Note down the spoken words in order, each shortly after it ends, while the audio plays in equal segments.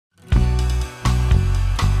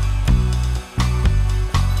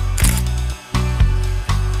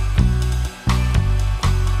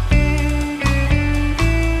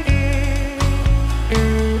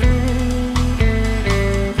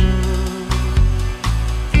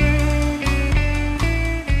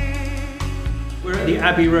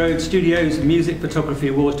Abbey Road Studios Music Photography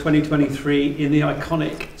Award 2023 in the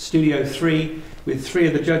iconic Studio 3 with 3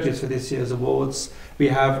 of the judges for this year's awards. We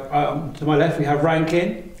have, to my left, we have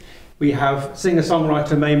Rankin, we have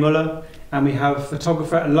singer-songwriter Muller, and we have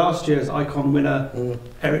photographer and last year's Icon winner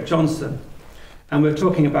Eric Johnston. And we're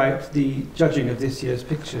talking about the judging of this year's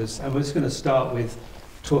pictures, and we're just going to start with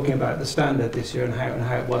talking about the standard this year and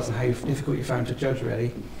how it was and how difficult you found to judge,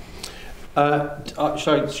 really. Shall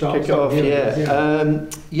I kick off?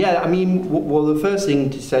 Yeah. I mean, well, the first thing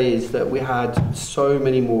to say is that we had so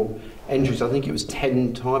many more entries. I think it was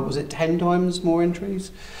 10 times. Was it 10 times more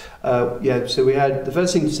entries? Yeah. So we had. The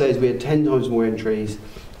first thing to say is we had 10 times more entries,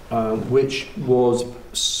 which was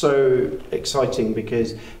so exciting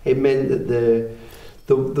because it meant that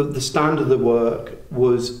the standard of the work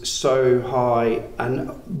was so high, and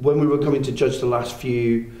when we were coming to judge the last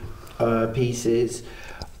few pieces,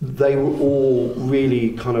 they were all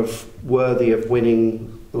really kind of worthy of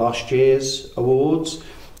winning last year's awards,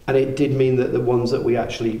 and it did mean that the ones that we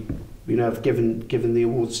actually, have given the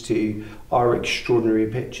awards to are extraordinary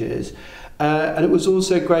pictures. And it was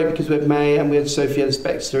also great because we had May and we had Sophie and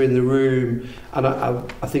Spector in the room, and I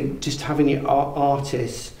think just having the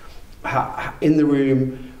artists in the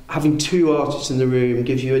room, having 2 artists in the room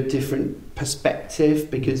gives you a different perspective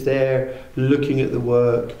because they're looking at the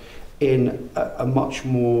work in a much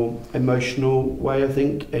more emotional way, I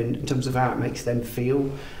think, in terms of how it makes them feel.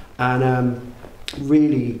 And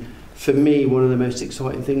really, for me, one of the most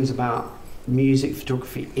exciting things about music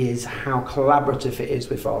photography is how collaborative it is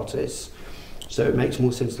with artists. So it makes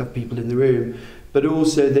more sense to have people in the room, but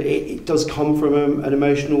also that it does come from an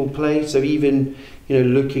emotional place. So even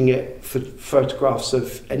looking at photographs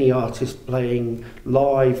of any artist playing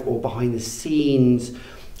live or behind the scenes,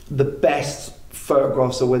 the best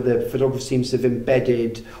photographs are where the photographer seems to have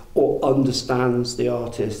embedded or understands the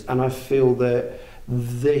artist. And I feel that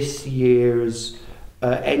this year's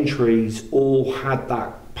entries all had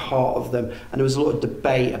that part of them, and there was a lot of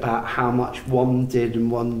debate about how much one did and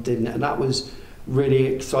one didn't, and that was really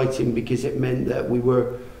exciting because it meant that we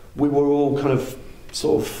were all kind of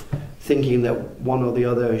sort of thinking that one or the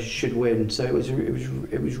other should win. So it was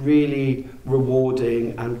really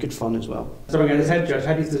rewarding and good fun as well. So again, as head judge,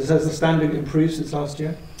 has the standard improved since last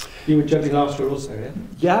year? You were judging last year also, yeah?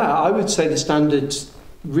 Yeah, I would say the standards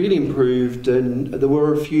really improved, and there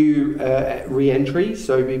were a few re-entries,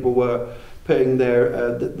 so people were putting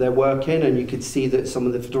their work in, and you could see that some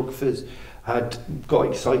of the photographers had got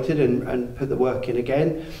excited and put the work in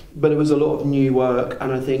again. But it was a lot of new work,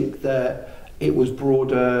 and I think that it was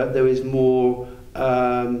broader. There was more.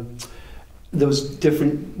 There was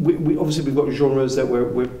different. We obviously we've got genres that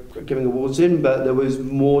we're giving awards in, but there was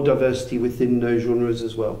more diversity within those genres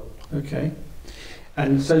as well. Okay.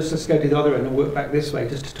 And so let's go to the other end and work back this way,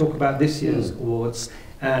 just to talk about this year's awards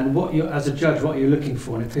and what you, as a judge, what you're looking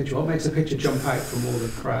for in a picture. What makes a picture jump out from all the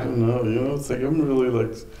crowd? No, it's like I'm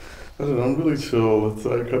really I'm really chill. It's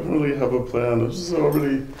like I don't really have a plan. It's just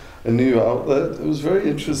already a new outlet. It was very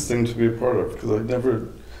interesting to be a part of because I never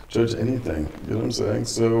judged anything. You know what I'm saying?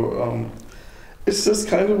 So it's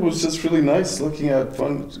just was just really nice looking at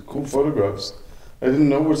cool photographs. I didn't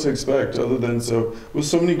know what to expect other than with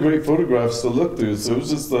so many great photographs to look through. So it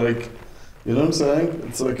was just like, you know what I'm saying?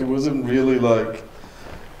 It's like it wasn't really like.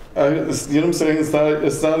 You know what I'm saying?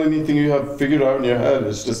 It's not anything you have figured out in your head.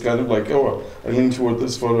 It's just kind of like, oh, I lean toward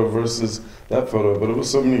this photo versus that photo. But it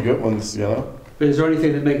was so many good ones, But is there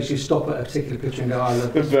anything that makes you stop at a particular picture and go, I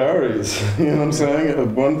love it? It varies. You know what I'm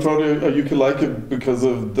saying? One photo, you could like it because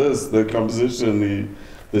of this, the composition,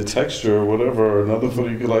 the texture, or whatever. Another photo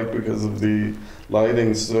you could like because of the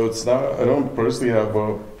lighting. So it's not. I don't personally have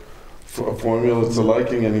a formula to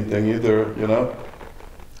liking anything either.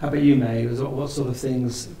 How about you, May? What sort of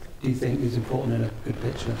things do you think is important in a good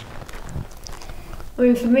picture? I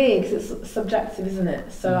mean, for me, because it's subjective, isn't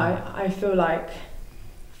it? So I feel like,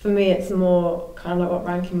 for me, it's more kind of like what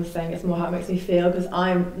Rankin was saying, it's more how it makes me feel, because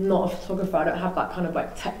I'm not a photographer, I don't have that kind of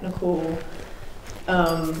like technical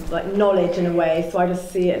knowledge in a way, so I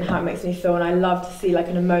just see it and how it makes me feel, and I love to see like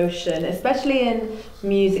an emotion, especially in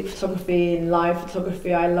music photography and live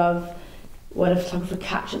photography. I love when a photographer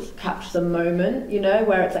captures a moment,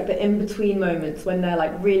 where it's like the in-between moments when they're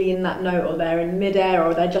like really in that note, or they're in mid-air,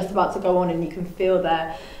 or they're just about to go on and you can feel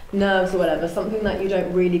their nerves or whatever, something that you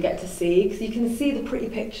don't really get to see, because you can see the pretty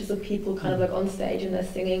pictures of people kind of like on stage and they're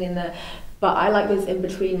singing and but I like those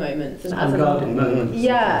in-between moments. And as moments.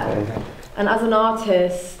 Yeah, and as an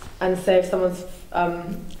artist, and say if someone's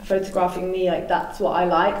photographing me, like that's what I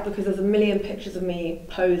like, because there's a million pictures of me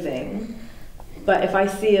posing, but if I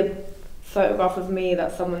see a photograph of me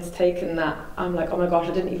that someone's taken that, I'm like, oh my gosh,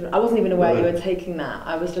 I wasn't even aware you were taking that.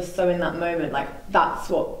 I was just so in that moment, like that's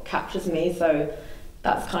what captures me. So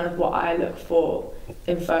that's kind of what I look for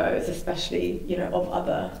in photos, especially, you know, of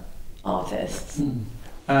other artists.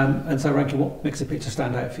 And so, Rankin, what makes a picture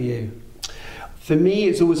stand out for you? For me,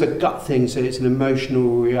 it's always a gut thing, so it's an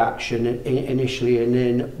emotional reaction initially, and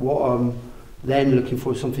then what I'm then looking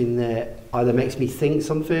for is something that either makes me think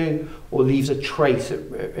something or leaves a trace,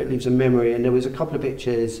 it leaves a memory. And there was a couple of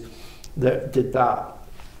pictures that did that,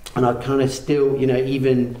 and I kind of still, you know,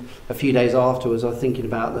 even a few days afterwards, I was thinking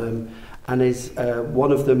about them. And there's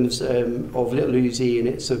one of them's of Little Uzi, and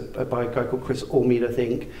it's by a guy called Chris Ormead, I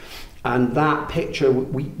think. And that picture,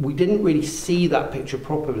 we didn't really see that picture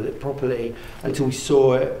properly until we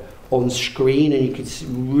saw it on screen, and you could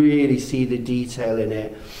really see the detail in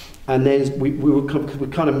it. And then we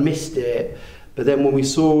kind of missed it, but then when we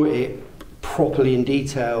saw it properly in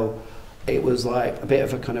detail, it was like a bit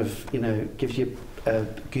of a kind of, you know, gives you a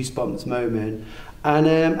goosebumps moment. And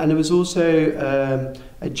there was also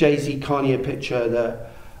a Jay-Z Kanye picture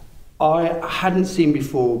that I hadn't seen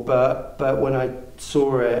before, but when I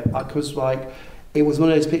saw it, I was like, it was one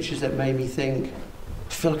of those pictures that made me think,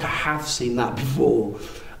 I feel like I have seen that before.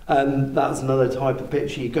 And that's another type of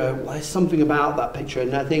picture. You go, well, there's something about that picture.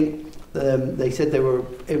 And I think they said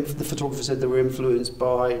the photographer said they were influenced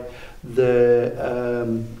by the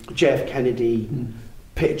JF Kennedy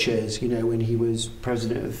pictures, you know, when he was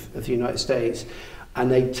president of the United States.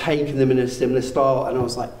 And they'd taken them in a similar style, and I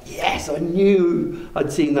was like, yes, I knew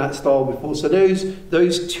I'd seen that style before. So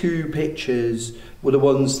those two pictures were the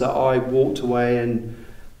ones that I walked away and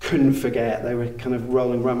couldn't forget. They were kind of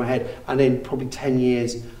rolling around my head, and in probably 10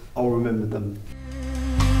 years, I'll remember them.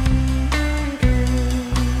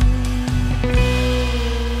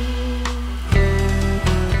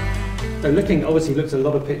 So obviously looked at a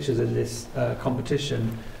lot of pictures in this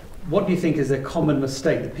competition. What do you think is a common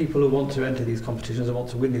mistake that people who want to enter these competitions and want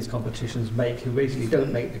to win these competitions make, who basically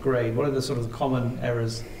don't make the grade? What are the sort of common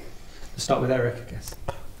errors? Let's start with Eric, I guess.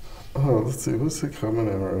 Oh, let's see, what's the common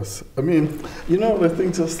errors? I mean, you know, I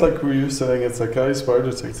think just like what you're saying, it's like I aspire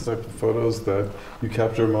to take the type of photos that you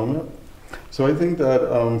capture a moment. So I think that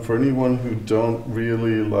for anyone who don't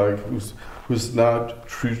really like, who's not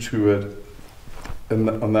true to it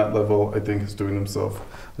on that level, I think is doing themselves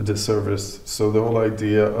a disservice. So the whole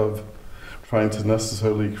idea of trying to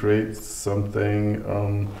necessarily create something,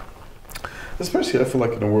 especially I feel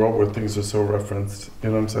like in a world where things are so referenced, you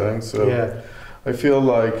know what I'm saying? So yeah. I feel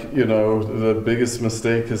like, you know, the biggest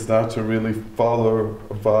mistake is not to really follow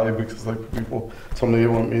a vibe, because like people tell me they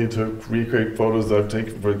want me to recreate photos that I've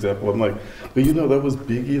taken, for example. I'm like, but you know, that was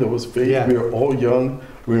Biggie, that was fake, Yeah. we were all young,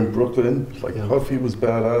 we were in Brooklyn, like Puffy was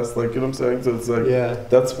badass, like, you know what I'm saying? So it's like,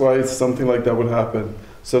 that's why something like that would happen.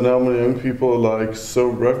 So now when young people are like so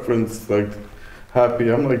referenced, like happy,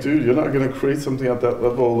 I'm like, dude, you're not gonna create something at that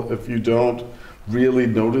level if you don't really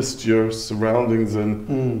noticed your surroundings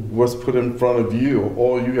and what's put in front of you,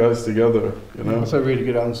 all you guys together, you know? That's a really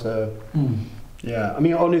good answer. Yeah, I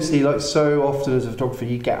mean, honestly, like so often as a photographer,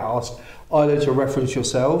 you get asked either to reference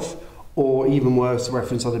yourself or even worse, to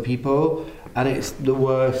reference other people. And it's the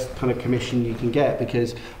worst kind of commission you can get,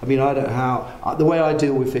 because, I mean, I don't know how, the way I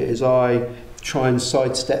deal with it is I try and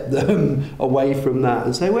sidestep them away from that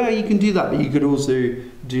and say, well, you can do that, but you could also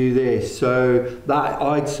do this. So that,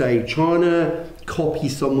 I'd say, trying to copy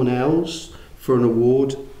someone else for an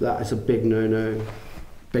award, that is a big no-no,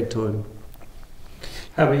 big time.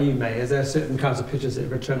 How about you, May? Is there certain kinds of pictures that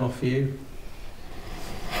return off for you?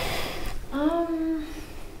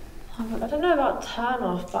 I don't know about turn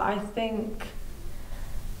off, but I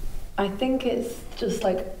think it's just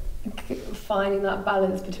like finding that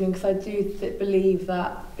balance between, because I do believe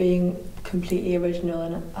that being completely original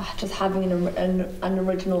and just having an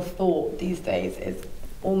original thought these days is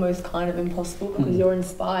almost kind of impossible, because you're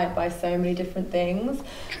inspired by so many different things.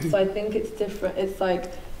 So I think it's different. It's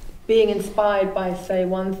like being inspired by, say,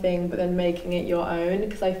 one thing but then making it your own,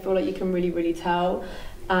 because I feel like you can really, really tell.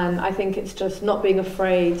 And I think it's just not being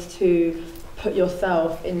afraid to put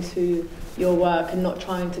yourself into your work and not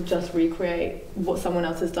trying to just recreate what someone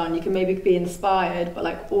else has done. You can maybe be inspired, but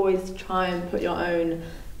like always try and put your own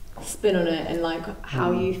spin on it and like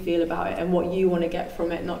how you feel about it and what you want to get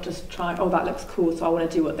from it, not just try, oh, that looks cool, so I want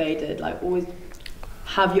to do what they did. Like always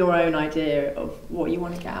have your own idea of what you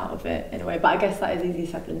want to get out of it in a way. But I guess that is easy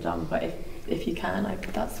said than done, but if you can,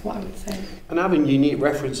 like that's what I would say. And having unique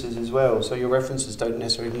references as well, so your references don't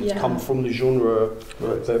necessarily need to come from the genre,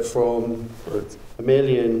 but from a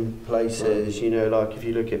million places. You know, like if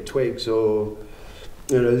you look at Twigs, or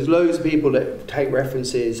you know, there's loads of people that take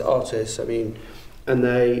references, artists. I mean, and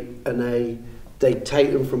they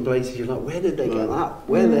take them from places you're like, where did they get that?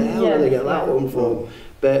 Where the hell did they get that one from?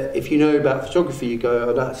 But if you know about photography, you go,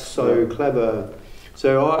 oh, that's so clever.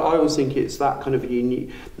 So I always think it's that kind of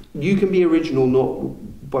unique. You can be original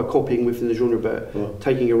not by copying within the genre, but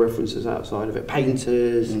taking your references outside of it.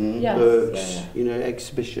 Painters, books, you know,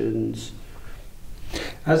 exhibitions.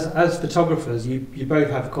 As photographers, you both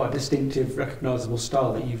have quite a distinctive, recognisable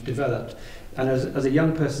style that you've developed. And as a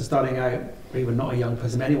young person starting out, or even not a young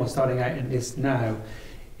person, anyone starting out in this now,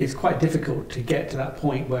 it's quite difficult to get to that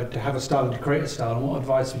point where to have a style and to create a style. And what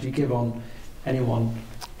advice would you give on anyone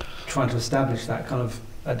trying to establish that kind of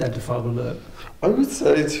identifiable look? I would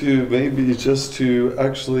say to maybe just to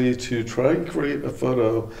actually to try and create a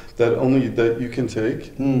photo that you can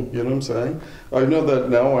take. You know what I'm saying? I know that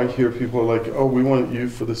now I hear people like, oh, we want you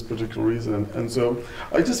for this particular reason. And so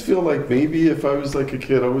I just feel like maybe if I was like a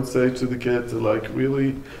kid, I would say to the kid to like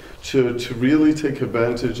really to really take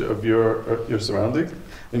advantage of your surroundings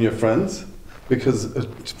and your friends. Because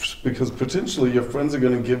potentially your friends are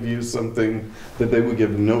going to give you something that they would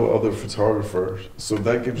give no other photographer. So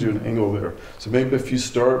that gives you an angle there. So maybe if you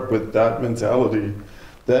start with that mentality,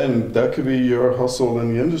 then that could be your hustle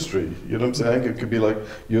in the industry. You know what I'm saying? It could be like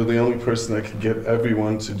you're the only person that can get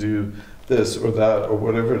everyone to do this or that or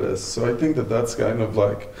whatever it is. So I think that that's kind of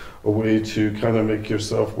like a way to kind of make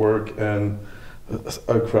yourself work in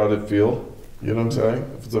a crowded field. You know what I'm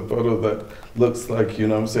saying? If it's a photo that looks like, you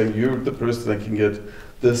know what I'm saying, you're the person that can get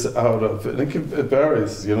this out of it. And it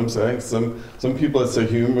varies, you know what I'm saying? Some people, it's a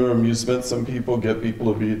humor, amusement. Some people get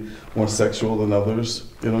people to be more sexual than others,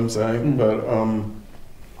 you know what I'm saying?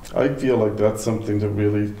 But I feel like that's something to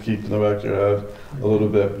really keep in the back of your head a little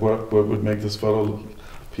bit. What would make this photo,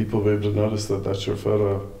 people be able to notice that that's your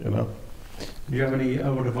photo, you know? Do you have any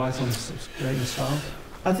other advice on creating style?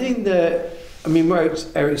 I think that, I mean,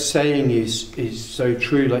 what Eric's saying is so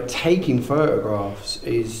true. Like, taking photographs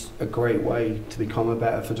is a great way to become a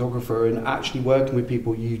better photographer, and actually working with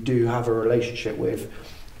people you do have a relationship with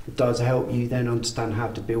does help you then understand how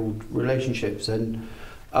to build relationships. And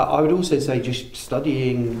I would also say just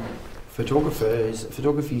studying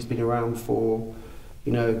photography's been around for,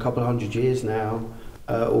 you know, a couple of 100 years now,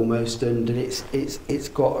 almost, and it's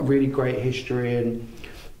got a really great history, and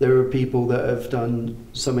there are people that have done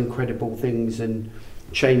some incredible things and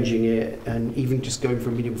changing it, and even just going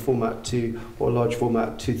from medium format or large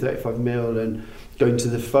format to 35mm, and going to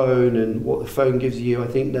the phone and what the phone gives you. I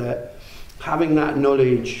think that having that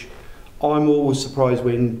knowledge, I'm always surprised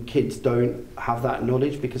when kids don't have that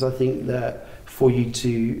knowledge, because I think that for you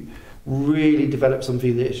to really develop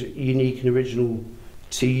something that's unique and original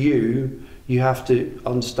to you, you have to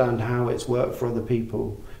understand how it's worked for other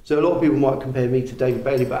people. So a lot of people might compare me to David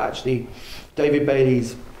Bailey, but actually David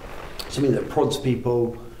Bailey's something that prods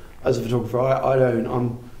people as a photographer. I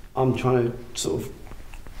don't. I'm trying to sort of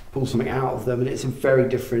pull something out of them, and it's a very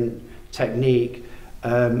different technique.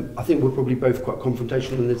 I think we're probably both quite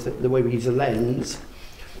confrontational in the way we use a lens,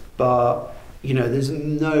 but you know, there's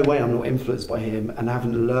no way I'm not influenced by him, and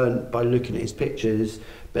having learned by looking at his pictures.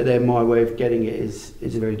 But then my way of getting it is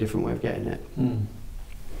a very different way of getting it.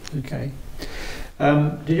 Okay.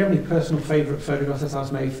 Did you have any personal favourite photographs? Let's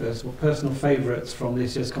ask May first. What personal favourites from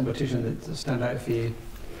this year's competition that stand out for you?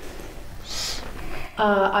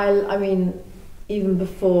 I mean, even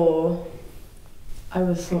before we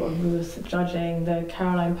were judging the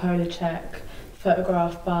Caroline Polacek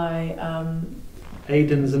photograph by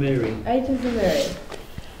Aidan Zamiri.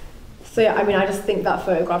 So yeah, I mean, I just think that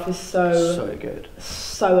photograph is so good,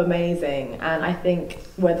 so amazing. And I think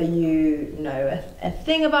whether you know a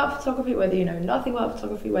thing about photography, whether you know nothing about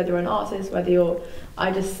photography, whether you're an artist,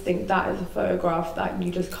 I just think that is a photograph that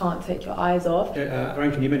you just can't take your eyes off.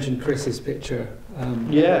 Rankin, you mentioned Chris's picture.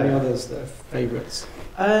 Yeah. Any others that are favourites?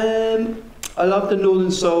 I love the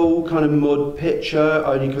Northern Soul kind of mod picture,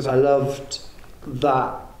 only because I loved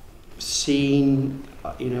that scene.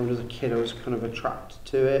 You know, as a kid I was kind of attracted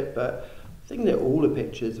to it, but I think that all the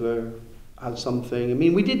pictures had something. I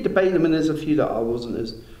mean, we did debate them, and there's a few that I wasn't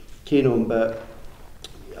as keen on, but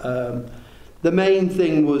the main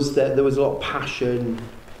thing was that there was a lot of passion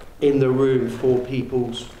in the room for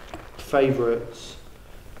people's favourites,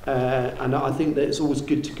 and I think that it's always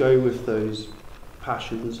good to go with those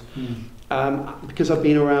passions. Because I've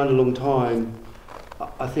been around a long time,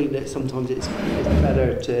 I think that sometimes it's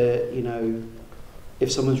better to, you know,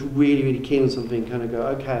 if someone's really, really keen on something, kind of go,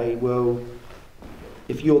 okay, well,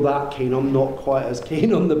 if you're that keen, I'm not quite as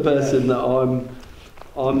keen on the person that I'm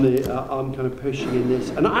kind of pushing in this.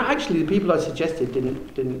 And actually, the people I suggested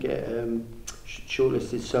didn't get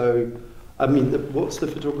shortlisted. So I mean, what's the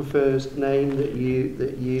photographer's name that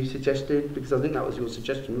you suggested? Because I think that was your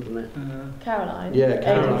suggestion, wasn't it? Caroline. Yeah,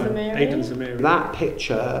 Caroline. Aidan Zamiri. That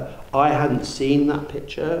picture, I hadn't seen that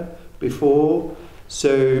picture before.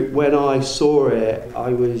 So when I saw it, I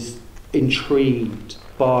was intrigued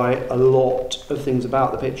by a lot of things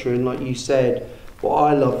about the picture. And like you said, what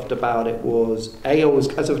I loved about it was,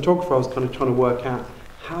 as a photographer, I was kind of trying to work out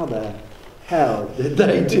how the hell did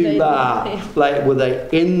they do that? Like, were they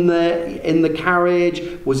in the carriage?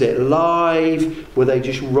 Was it live? Were they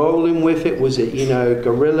just rolling with it? Was it,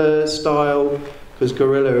 guerrilla style? Because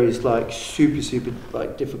guerrilla is like super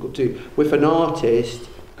like difficult to do. With an artist,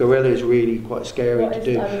 guerrilla is really quite scary to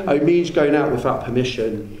do. It means going out without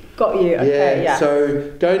permission. Got you. Okay, yeah.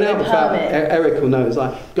 So going out without, Eric will know, it's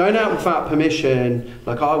like going out without permission.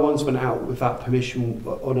 Like I once went out without permission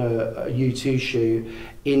on a U2 shoot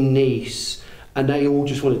in Nice, and they all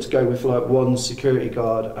just wanted to go with like one security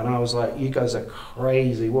guard, and I was like, you guys are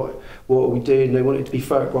crazy, what are we doing? They wanted to be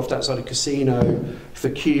photographed outside a casino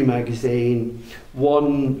for Q magazine,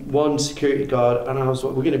 one security guard, and I was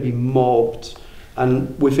like, we're going to be mobbed.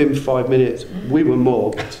 And within 5 minutes, we were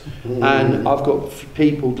mobbed. And I've got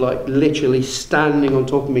people like literally standing on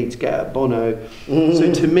top of me to get at Bono.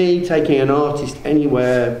 So to me, taking an artist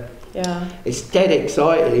anywhere, it's dead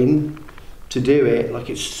exciting to do it. Like,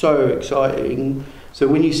 it's so exciting. So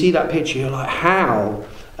when you see that picture, you're like, how?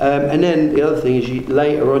 And then the other thing is,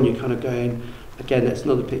 later on, you're kind of going, again, that's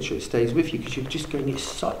another picture. It stays with you because you're just going,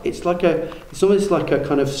 it's almost like a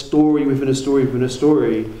kind of story within a story within a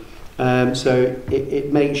story. So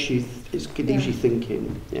it makes you, it leaves you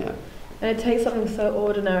thinking, yeah. And it takes something so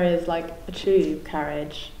ordinary as like a tube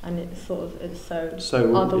carriage, and it's so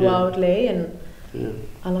otherworldly, and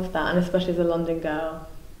I love that, and especially as a London girl,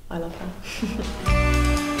 I love that.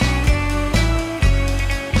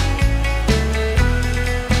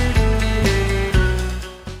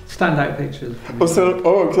 Standout pictures. I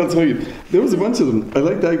can tell you, there was a bunch of them. I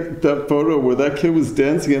like that photo where that kid was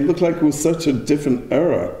dancing. It looked like it was such a different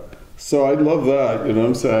era. So I love that, you know what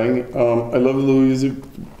I'm saying? I love Louise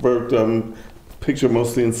Burke picture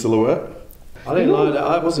mostly in silhouette. I didn't like that.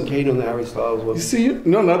 I wasn't keen on the Harry Styles one. You see,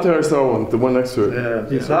 no, not the Harry Styles one, the one next to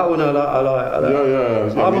it. Yeah. That one I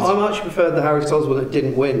like. Yeah. I much preferred the Harry Styles one that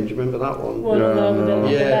didn't win. Do you remember that one? The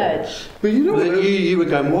ledge. But you know, you were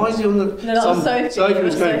going, why is he on the? No, Sophie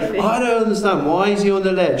was going, I don't understand. Why is he on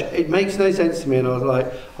the ledge? It makes no sense to me. And I was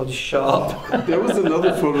like, I'll just shut up. There was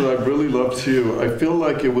another photo I really loved too. I feel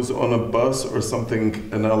like it was on a bus or something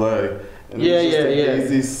in LA. And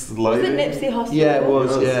easy sliding. Was it Nipsey Hussle? Yeah, it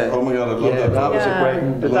was. Yeah. Oh my god, I love that. That was a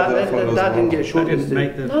great. But that didn't get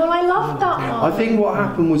shortlisted. No, I love that one. I think what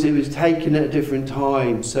happened was it was taken at a different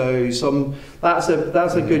time. So that's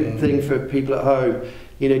a good thing for people at home.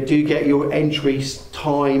 Do get your entry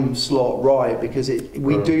time slot right, because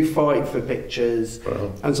we do fight for pictures,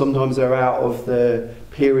 and sometimes they're out of the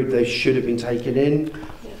period they should have been taken in.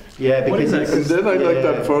 Yeah, because and then I like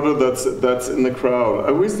that photo that's in the crowd. I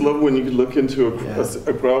always love when you look into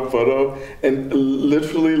a crowd photo and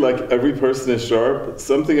literally like every person is sharp.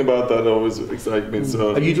 Something about that always excites me.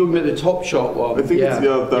 So are you talking about the top shot one? I think it's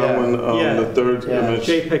that one, the third image.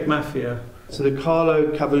 JPEG Mafia. So the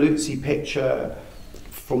Carlo Cavaluzzi picture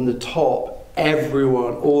from the top,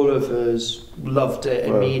 everyone, all of us loved it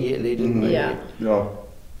immediately, didn't we? Yeah.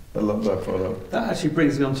 I love that photo. That actually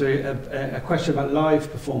brings me on to a question about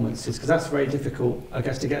live performances, because that's very difficult, I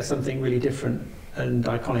guess, to get something really different and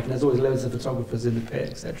iconic, and there's always loads of photographers in the pit,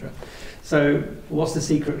 etc. So what's the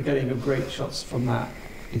secret of getting great shots from that,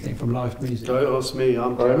 do you think, from live music? Don't ask me, I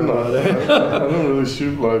don't really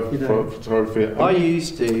shoot live photography. I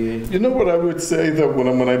used to. You know what I would say, that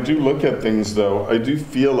when I do look at things, though, I do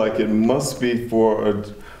feel like it must be for a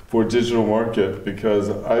digital market, because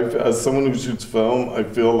as someone who shoots film, I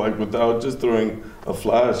feel like without just throwing a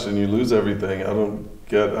flash and you lose everything, I don't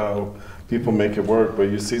get how people make it work. But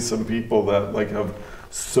you see some people that like have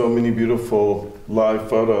so many beautiful live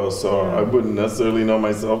photos, so I wouldn't necessarily know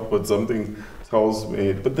myself, but something tells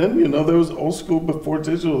me. But then, there was old school before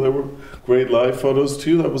digital, there were great live photos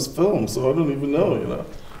too that was filmed, so I don't even know,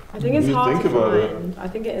 I think it's hard to find. I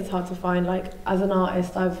think it is hard to find. Like, as an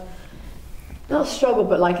artist, I've not struggled,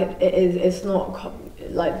 but like it's not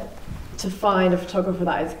like to find a photographer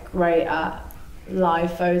that is great at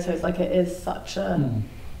live photos. Like, it is such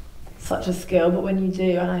a skill, but when you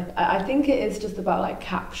do, and I think it is just about like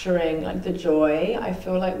capturing like the joy. I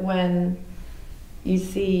feel like when you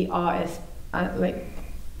see artists and like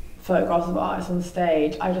photographs of artists on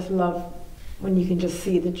stage, I just love when you can just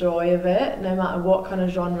see the joy of it, no matter what kind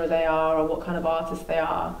of genre they are or what kind of artist they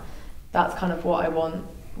are. That's kind of what I want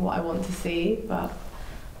to see, but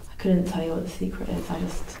I couldn't tell you what the secret is. I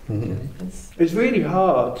just It's really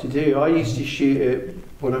hard to do. I used to shoot it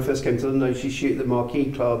when I first came to London. I used to shoot at the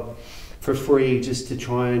Marquee Club for free, just to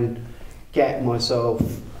try and get myself,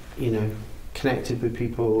 connected with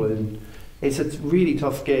people. And it's a really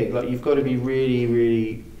tough gig. Like, you've got to be really,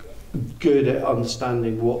 really good at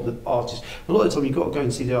understanding what the artist. A lot of the time, you've got to go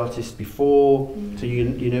and see the artist before, so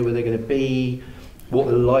you know where they're going to be, what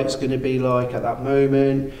the light's going to be like at that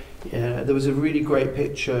moment. There was a really great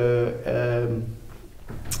picture.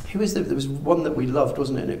 There was one that we loved,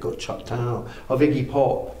 wasn't it? And it got chucked out, of Iggy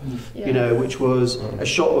Pop. Yes. Which was a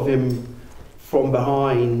shot of him from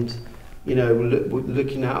behind,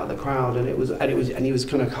 looking out at the crowd, and he was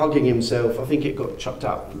kind of hugging himself. I think it got chucked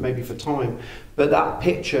out maybe for time, but that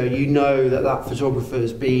picture, that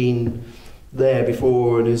photographer's been there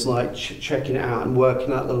before and is like checking it out and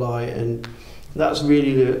working out the light, and that's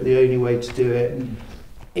really the only way to do it.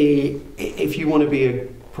 If you want to be a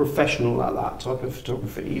professional at that type of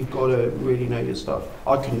photography, you've got to really know your stuff.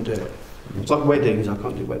 I couldn't do it. It's like weddings. I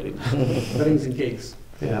can't do weddings. Weddings and gigs.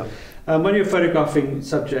 Yeah. When you're photographing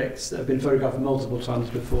subjects that have been photographed multiple times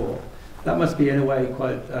before, that must be in a way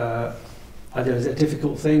quite, is it a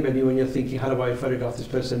difficult thing maybe when you're thinking, how do I photograph this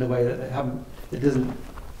person in a way that it doesn't,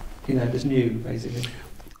 it's new, basically?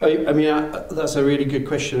 I mean, that's a really good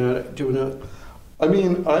question. Do you want to? I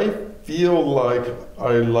mean, I feel like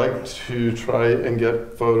I like to try and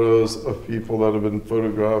get photos of people that have been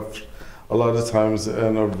photographed a lot of times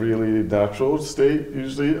in a really natural state,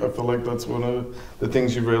 usually. I feel like that's one of the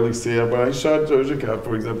things you rarely see. When I shot Doja Cat,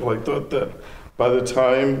 for example, I thought that by the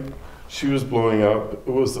time she was blowing up,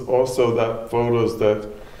 it was also that photos that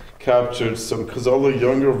captured some, because all the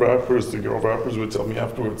younger rappers, the girl rappers would tell me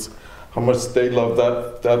afterwards how much they loved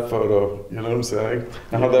that photo, you know what I'm saying?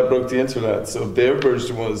 And how that broke the internet. So their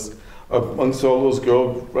version was, amongst all those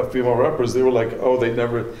female rappers, they were like, oh, they'd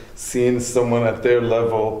never seen someone at their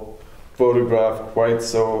level photographed quite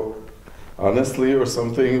so honestly or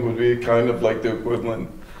something. It would be kind of like the equivalent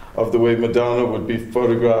of the way Madonna would be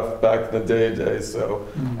photographed back in the day. So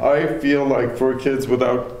I feel like for kids,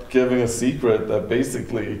 without giving a secret, that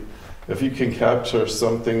basically if you can capture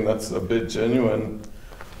something that's a bit genuine,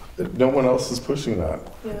 no one else is pushing that.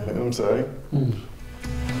 Yeah. You know what I'm saying?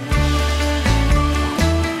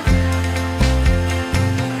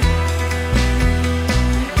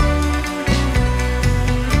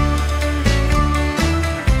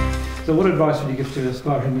 So what advice would you give to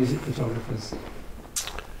aspiring music photographers?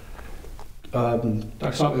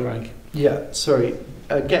 I'll start with Rankin. Yeah, sorry.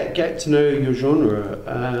 Get to know your genre.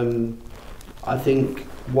 I think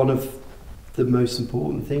one of the most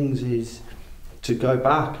important things is to go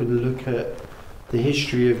back and look at the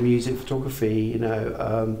history of music photography. If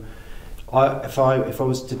I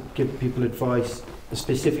was to give people advice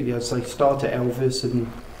specifically, I'd say start at Elvis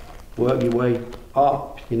and work your way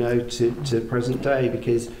up, to present day,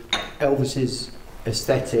 because Elvis's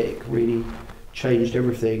aesthetic really changed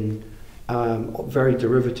everything. Very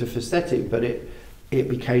derivative aesthetic, but it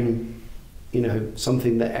became,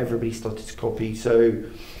 something that everybody started to copy. So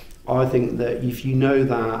I think that if you know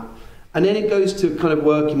that, and then it goes to kind of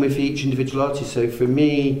working with each individual artist. So for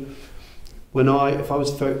me, if I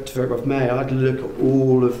was to photograph May, I'd look at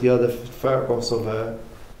all of the other photographs of her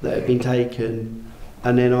that had been taken,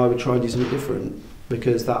 and then I would try and do something different,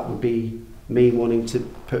 because that would be me wanting to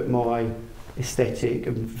put my aesthetic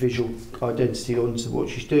and visual identity onto what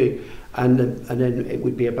she's doing. And then it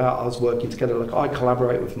would be about us working together. Like, I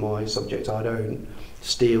collaborate with my subject, I don't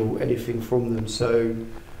steal anything from them. So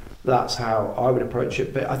that's how I would approach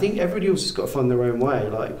it. But I think everybody else has got to find their own way.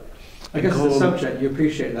 Like, I guess as a subject, you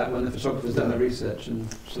appreciate that when the photographer's done the research.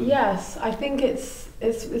 Yes, I think it's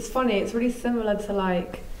funny. It's really similar to,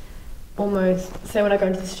 like, almost, say when I go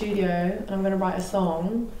into the studio and I'm going to write a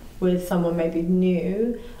song with someone maybe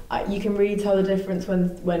new, you can really tell the difference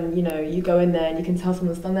when you go in there and you can tell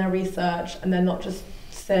someone's done their research and they're not just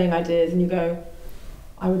saying ideas, and you go,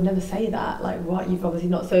 I would never say that, like, what, you've obviously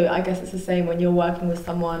not. So I guess it's the same when you're working with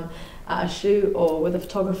someone at a shoot or with a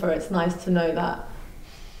photographer. It's nice to know that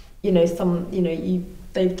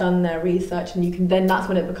they've done their research, and you can then, that's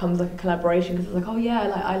when it becomes like a collaboration, because it's like, oh yeah,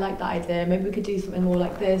 like, I like that idea, maybe we could do something more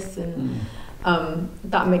like this, and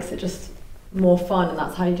that makes it just more fun, and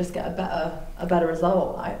that's how you just get a better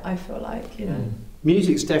result. I feel like,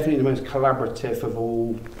 Music's definitely the most collaborative of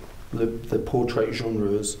all the portrait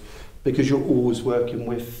genres, because you're always working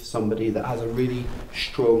with somebody that has a really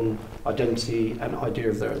strong identity and idea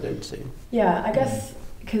of their identity. Yeah, I guess,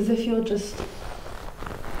 because if you're just,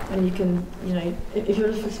 and you can, if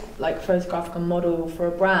you're just like photographing a model for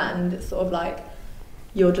a brand, it's sort of like,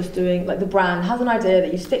 you're just doing, like the brand has an idea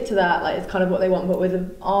that you stick to that, like it's kind of what they want. But with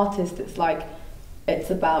an artist, it's like it's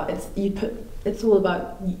all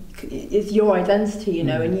about it's your identity, you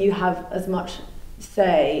know, and you have as much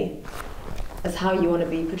say as how you want to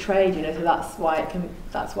be portrayed, you know. So that's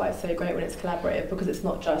why it's so great when it's collaborative, because it's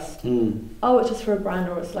not just it's just for a brand,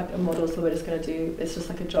 or it's like a model, so we're just going to do, it's just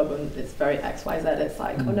like a job and it's very XYZ. It's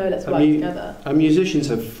like oh no, let's work together. And musicians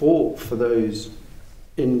have fought for those,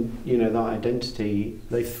 in, you know, that identity.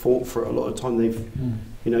 They've fought for it a lot of time. They've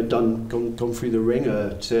you know, gone through the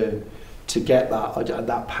ringer to get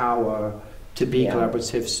that power to be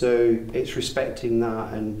collaborative. So it's respecting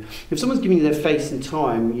that, and if someone's giving you their face and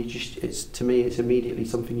time, to me it's immediately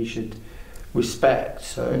something you should respect.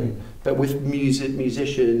 So but with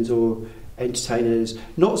musicians or entertainers,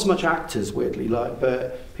 not so much actors, weirdly,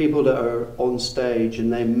 but people that are on stage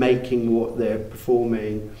and they're making what they're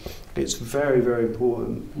performing, it's very, very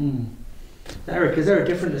important. Eric, is there a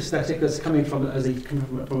different aesthetic that's coming from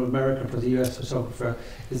America, from the US photographer?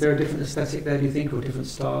 Is there a different aesthetic there, do you think, or different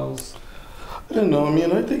styles? I don't know. I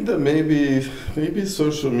mean, I think that maybe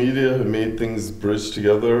social media have made things bridge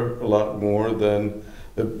together a lot more than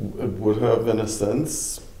it would have in a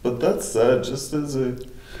sense. But that said, just as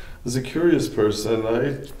a curious person,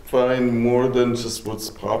 I find more than just what's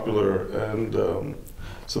popular. And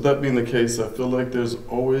so that being the case, I feel like there's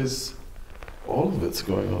always all of it's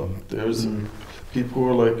going on. There's people who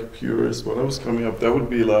are like purists. When I was coming up, that would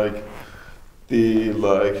be like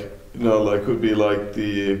would be like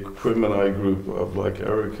the Quimini group of like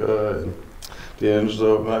Erica and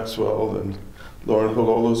D'Angelo, Maxwell, and Lauren Hill.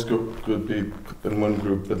 All those could be in one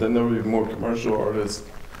group. But then there would be more commercial artists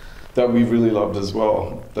that we really loved as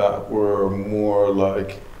well, that were more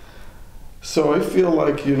like. So I feel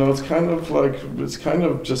like, you know, it's kind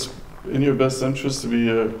of just in your best interest to be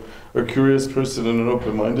a curious person and an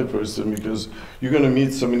open-minded person, because you're going to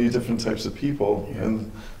meet so many different types of people, and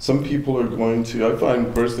some people are going to, I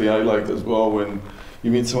find personally, I like as well when you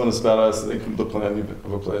meet someone that's badass and they come with a plan, you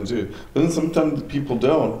have a plan too. But then sometimes people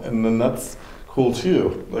don't, and then that's cool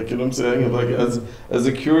too. Like, you know what I'm saying? Like, as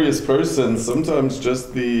a curious person, sometimes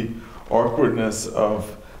just the awkwardness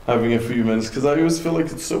of having a few minutes, because I always feel like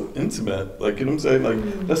it's so intimate. Like, you know what I'm saying?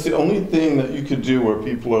 Like, that's the only thing that you could do where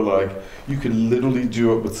people are like, you could literally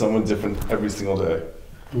do it with someone different every single day.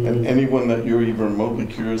 And anyone that you're even remotely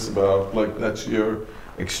curious about, like, that's your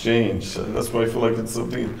exchange. And that's why I feel like it's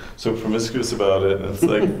something so promiscuous about it. And it's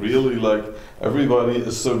like, really, like, everybody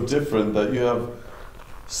is so different that you have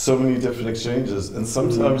so many different exchanges. And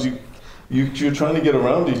sometimes you're trying to get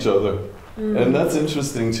around each other. And that's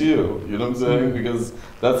interesting too, you know what I'm saying? Because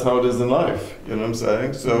that's how it is in life, you know what I'm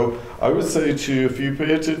saying? So I would say to you, if you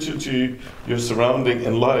pay attention to your surrounding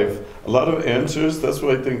in life, a lot of answers, that's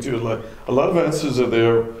what I think too, like a lot of answers are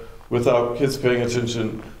there without kids paying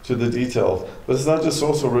attention to the details. But it's not just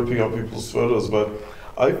also ripping out people's photos, but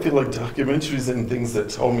I feel like documentaries and things that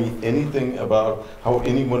tell me anything about how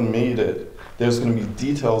anyone made it, there's going to be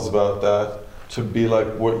details about that, to be like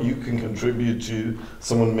what you can contribute to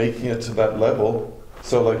someone making it to that level.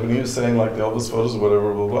 So like when you were saying like the Elvis photos or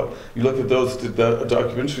whatever, blah, blah, blah, you look at those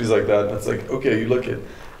documentaries like that, and it's like, okay, you look at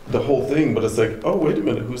the whole thing, but it's like, oh, wait a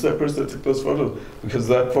minute, who's that person that took those photos? Because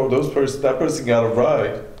that person got a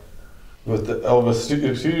ride with the Elvis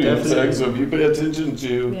studio. Saying, so if you pay attention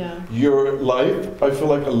to your life, I feel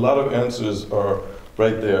like a lot of answers are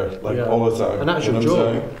right there, like all the time. And that's your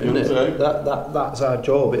job, isn't it? That's our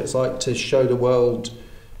job. It's like to show the world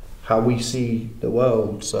how we see the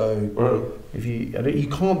world. So if you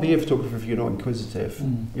can't be a photographer if you're not inquisitive.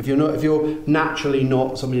 If you're naturally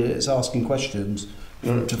not somebody that's asking questions,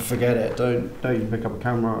 to forget it. Don't even pick up a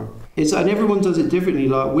camera. And everyone does it differently.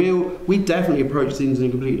 Like we definitely approach things in a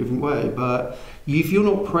completely different way. But if you're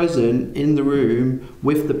not present in the room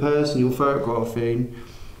with the person you're photographing,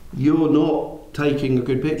 you're not taking a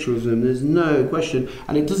good picture of them. There's no question.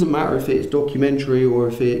 And it doesn't matter if it's documentary or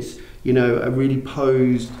if it's, you know, a really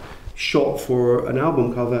posed shot for an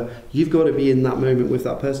album cover. You've got to be in that moment with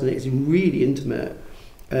that person. It's really intimate,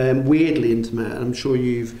 weirdly intimate. I'm sure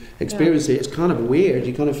you've experienced it. It's kind of weird.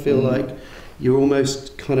 You kind of feel like you're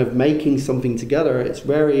almost kind of making something together. It's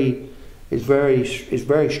very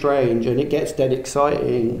strange, and it gets dead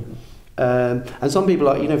exciting. And some people,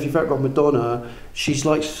 like, you know, if you photograph Madonna, she's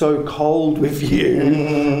like so cold with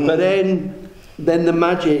you. But then the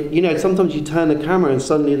magic, you know, sometimes you turn the camera and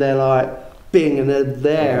suddenly they're like bing, and they're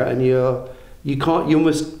there, and you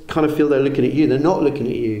almost kind of feel they're looking at you. They're not looking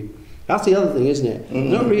at you. That's the other thing, isn't it?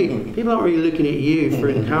 People aren't really looking at you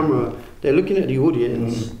through the camera. They're looking at the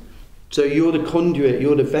audience. So you're the conduit,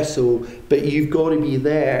 you're the vessel, but you've got to be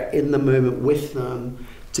there in the moment with them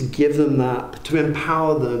to give them that, to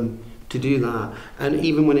empower them to do that. And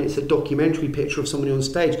even when it's a documentary picture of somebody on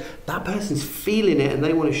stage, that person's feeling it and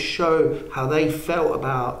they want to show how they felt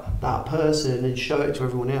about that person and show it to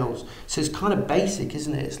everyone else. So it's kind of basic,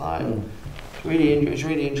 isn't it? It's like, it's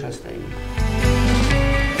really interesting.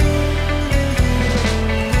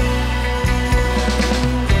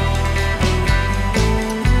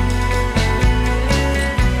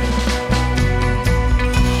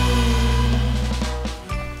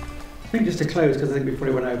 I think just to close, because I think we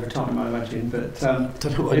probably went over time, I imagine, but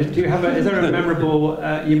do you have is there a memorable,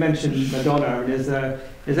 you mentioned Madonna, and is there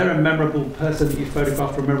a memorable person that you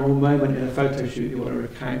photographed, or a memorable moment in a photo shoot you want to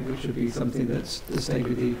recount, which would be something that's stayed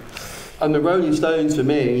with you? And the Rolling Stones for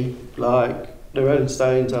me, like, the Rolling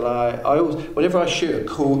Stones are like, I always, whenever I shoot a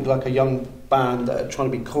cool, like a young band that are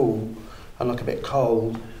trying to be cool and like a bit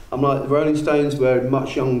cold, I'm like, the Rolling Stones were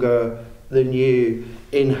much younger than you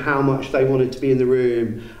in how much they wanted to be in the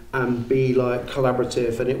room and be like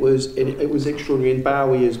collaborative, and it was extraordinary. And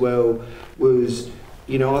Bowie as well was,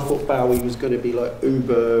 you know, I thought Bowie was going to be like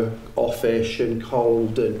uber offish and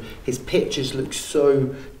cold, and his pictures looked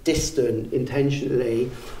so distant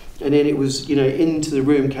intentionally. And then it was, you know, into the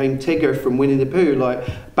room came Tigger from Winnie the Pooh, like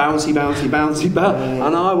bouncy, bouncy, bouncy, bouncy.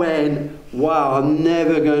 And I went, wow, I'm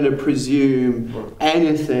never going to presume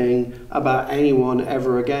anything about anyone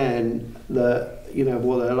ever again that, you know,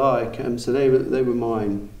 what they're like. And so they were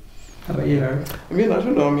mine. How about you, Harry? I mean, I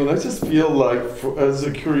don't know. I mean, I just feel like, as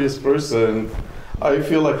a curious person, I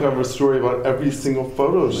feel like I have a story about every single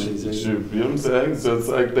photo shoot. You know what I'm saying? So it's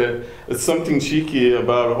like it's something cheeky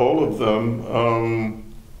about all of them.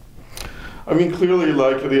 I mean, clearly,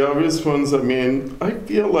 like the obvious ones. I mean, I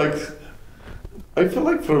feel like for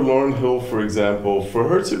Lauryn Hill, for example, for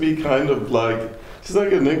her to be kind of like, she's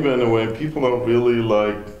like an enigma in a way. People don't really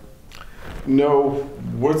like know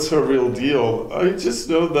what's her real deal. I just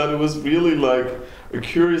know that it was really like a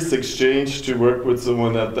curious exchange to work with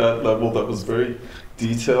someone at that level that was very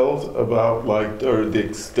detailed about like, or the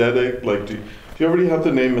aesthetic, like you already have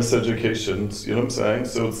the name Miseducations, you know what I'm saying?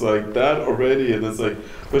 So it's like that already, and it's like,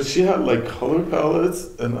 but she had like color palettes,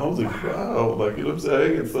 and I was like, wow, like, you know what I'm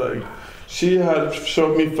saying? It's like, she had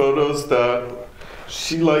showed me photos that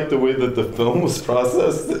she liked the way that the film was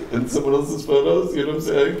processed in someone else's photos, you know what I'm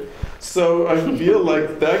saying? So I feel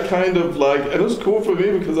like that kind of like, and it was cool for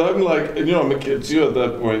me because I'm like, you know, I'm a kid too at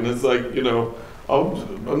that point. It's like, you know,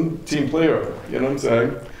 I'm a team player, you know what I'm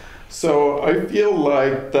saying? So I feel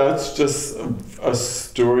like that's just a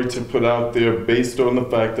story to put out there based on the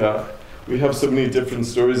fact that we have so many different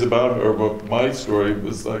stories about her, but my story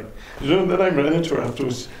was like, you know, then I ran into her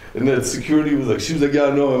afterwards, and then security was like, she was like,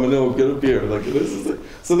 yeah, no, I'm gonna get up here. Like, this is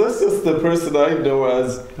so that's just the person I know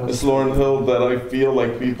as Lauryn Hill that I feel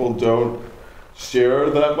like people don't share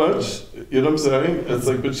that much. You know what I'm saying? It's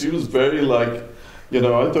like, but she was very like, you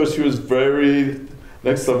know, I thought she was very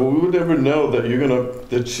next level. We would never know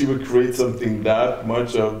that she would create something that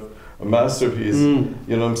much of a masterpiece, you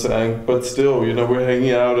know what I'm saying? But still, you know, we're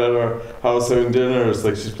hanging out at our house having dinners,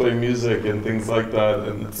 like she's playing music and things like that,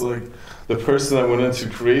 and it's like the person that went into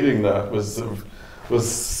creating that was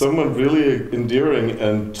someone really endearing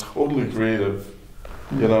and totally creative,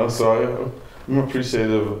 you know. So I'm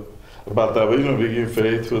appreciative about that. But you know, Biggie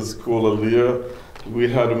Faith was cool. Aaliyah, we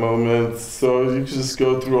had a moment. So you could just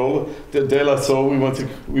go through all the De La Soul. We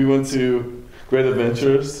went to Great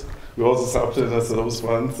Adventures. We also stopped it, and so that was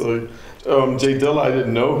fun. So Jay Dilla, I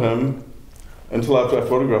didn't know him until after I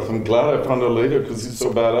photographed him. Glad I found out later because he's so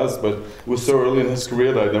badass, but it was so early in his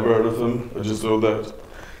career that I'd never heard of him. I just know that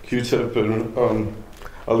Q-Tip and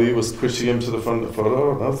Ali was pushing him to the front of the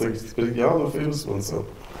photo, and I was like, but y'all the famous one, so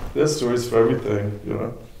there's stories for everything, you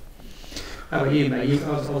know. How about you, mate? You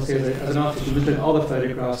obviously, as an artist, you look at other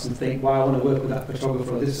photographs and think, wow, I want to work with that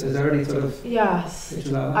photographer. Is there any sort of... Yes.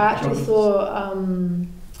 I actually saw...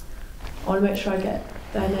 I want to make sure I get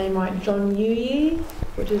their name right. John Yuyi,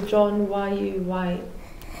 which is John Y-U-Y,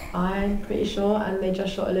 I'm pretty sure, and they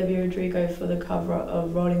just shot Olivia Rodrigo for the cover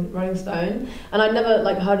of Rolling Stone, and I'd never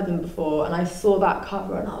like heard of them before, and I saw that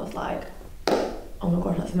cover and I was like, oh my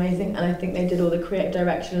god, that's amazing. And I think they did all the creative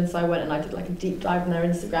direction, and so I went and I did like a deep dive in their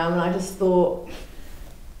Instagram, and I just thought,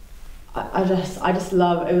 I just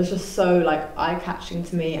love, it was just so like eye-catching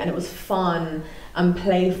to me, and it was fun and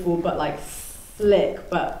playful, but like slick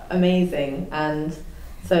but amazing. And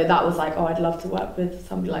so that was like, oh, I'd love to work with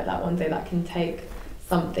somebody like that one day that can take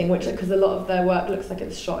something, which, because a lot of their work looks like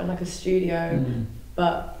it's shot in like a studio,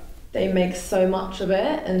 but they make so much of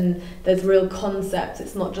it, and there's real concept.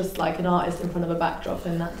 It's not just like an artist in front of a backdrop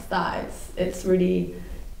and that's that. It's really,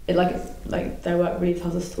 like their work really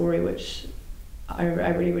tells a story, which I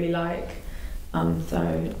really, really like.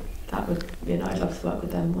 So that would, you know, I'd love to work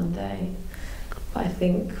with them one day. But I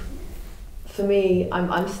think for me,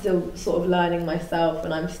 I'm still sort of learning myself,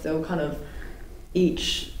 and I'm still kind of,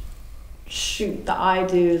 each shoot that I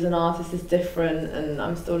do as an artist is different, and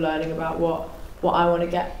I'm still learning about what I want to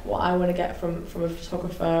get from a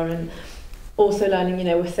photographer, and also learning, you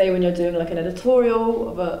know, say when you're doing like an editorial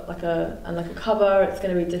of a cover, it's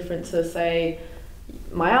going to be different to say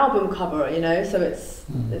my album cover, you know. So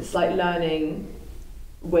it's like learning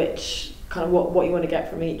which kind of what you want to get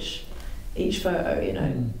from each photo, you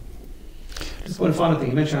know. Just one final thing,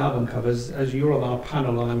 you mentioned album covers. As you're on our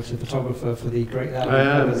panel, I'm a photographer for the great album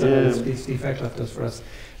covers that Steve Feckleft does for us.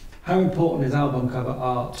 How important is album cover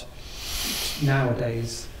art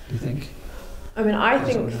nowadays, do you think? I mean, I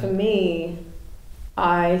think for me,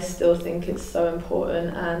 I still think it's so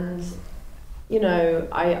important, and you know,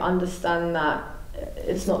 I understand that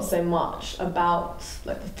it's not so much about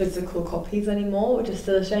like the physical copies anymore, which is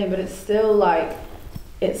still a shame, but it's still like,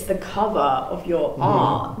 it's the cover of your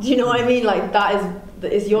art. Do you know what I mean? Like that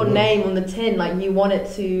is your name on the tin. Like you want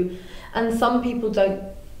it to, and some people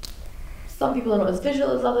are not as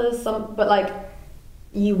visual as others. But like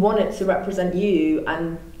you want it to represent you,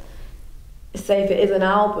 and say if it is an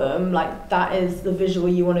album, like that is the visual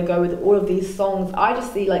you want to go with all of these songs. I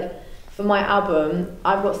just see like, for my album,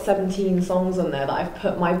 I've got 17 songs on there that I've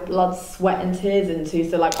put my blood, sweat and tears into.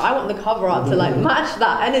 So like, I want the cover art to like match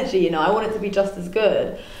that energy, you know. I want it to be just as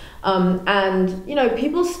good. And you know,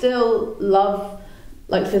 people still love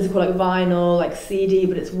like physical, like vinyl, like CD,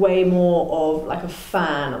 but it's way more of like a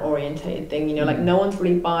fan orientated thing, you know. Like no one's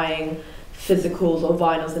really buying physicals or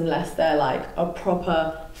vinyls unless they're like a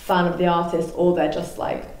proper fan of the artist, or they're just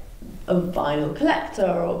like a vinyl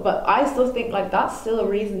collector. But I still think like that's still a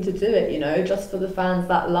reason to do it, you know, just for the fans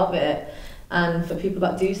that love it, and for people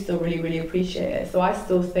that do still really, really appreciate it. So I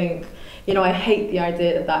still think, you know, I hate the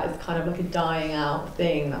idea that is kind of like a dying out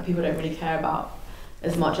thing that people don't really care about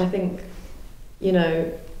as much. I think, you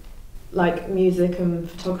know, like music and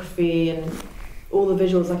photography and all the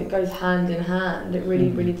visuals, like it goes hand in hand. It really,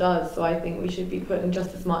 really does. So I think we should be putting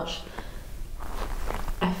just as much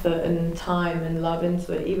effort and time and love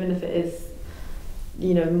into it, even if it is,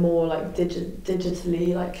 you know, more like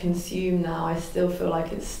digitally like consumed now. I still feel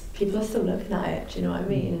like people are still looking at it. Do you know what I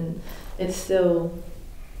mean? And it's still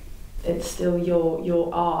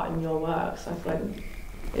your art and your work. So I feel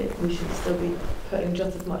like we should still be putting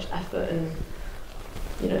just as much effort and,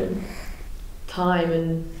 you know, time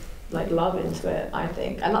and like love into it, I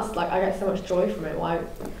think. And that's like, I get so much joy from it. Why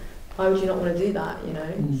would you not want to do that, you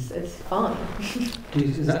know? It's fun.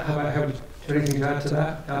 Is that how anything to add to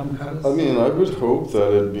that, album covers? I mean, I would hope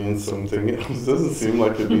that it means something else. It doesn't seem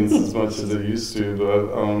like it means as much as it used to,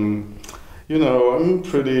 but you know, I'm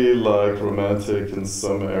pretty like romantic in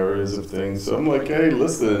some areas of things. So I'm like, hey,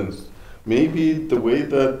 listen, maybe the way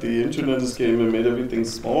that the internet has came and made everything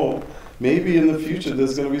small, maybe in the future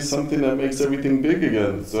there's going to be something that makes everything big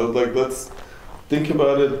again. So like, let's think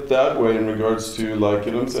about it that way in regards to like,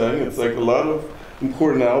 you know what I'm saying? It's like a lot of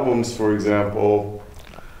important albums, for example,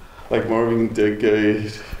 like Marvin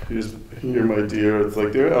Gaye, Hear My Dear. It's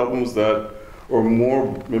like there are albums that are more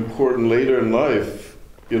important later in life.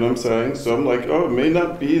 You know what I'm saying? So I'm like, oh, it may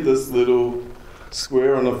not be this little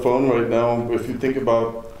square on the phone right now if you think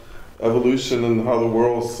about evolution and how the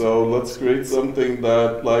world. So let's create something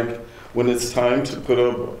that, like, when it's time to put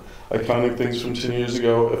up iconic things from 10 years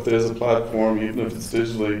ago, if there's a platform, even if it's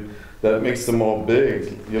digitally, that makes them all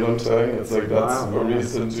big. You know what I'm saying? It's like that's a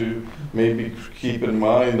reason to maybe keep in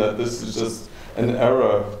mind that this is just an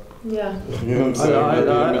era. Yeah. You know what I'm saying?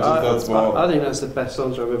 I think that's the best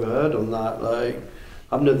answer I've ever heard on that. Like,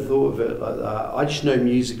 I've never thought of it like that. I just know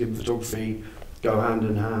music and photography go hand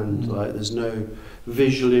in hand. Like, there's no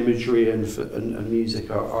visual imagery and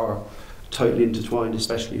music are totally intertwined,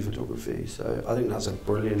 especially photography. So I think that's a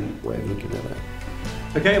brilliant way of looking at it.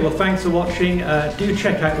 Okay, well, thanks for watching. Do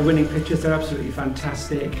check out the winning pictures, they're absolutely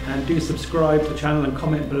fantastic. And do subscribe to the channel and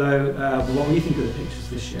comment below what you think of the pictures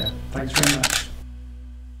this year. Thanks very much.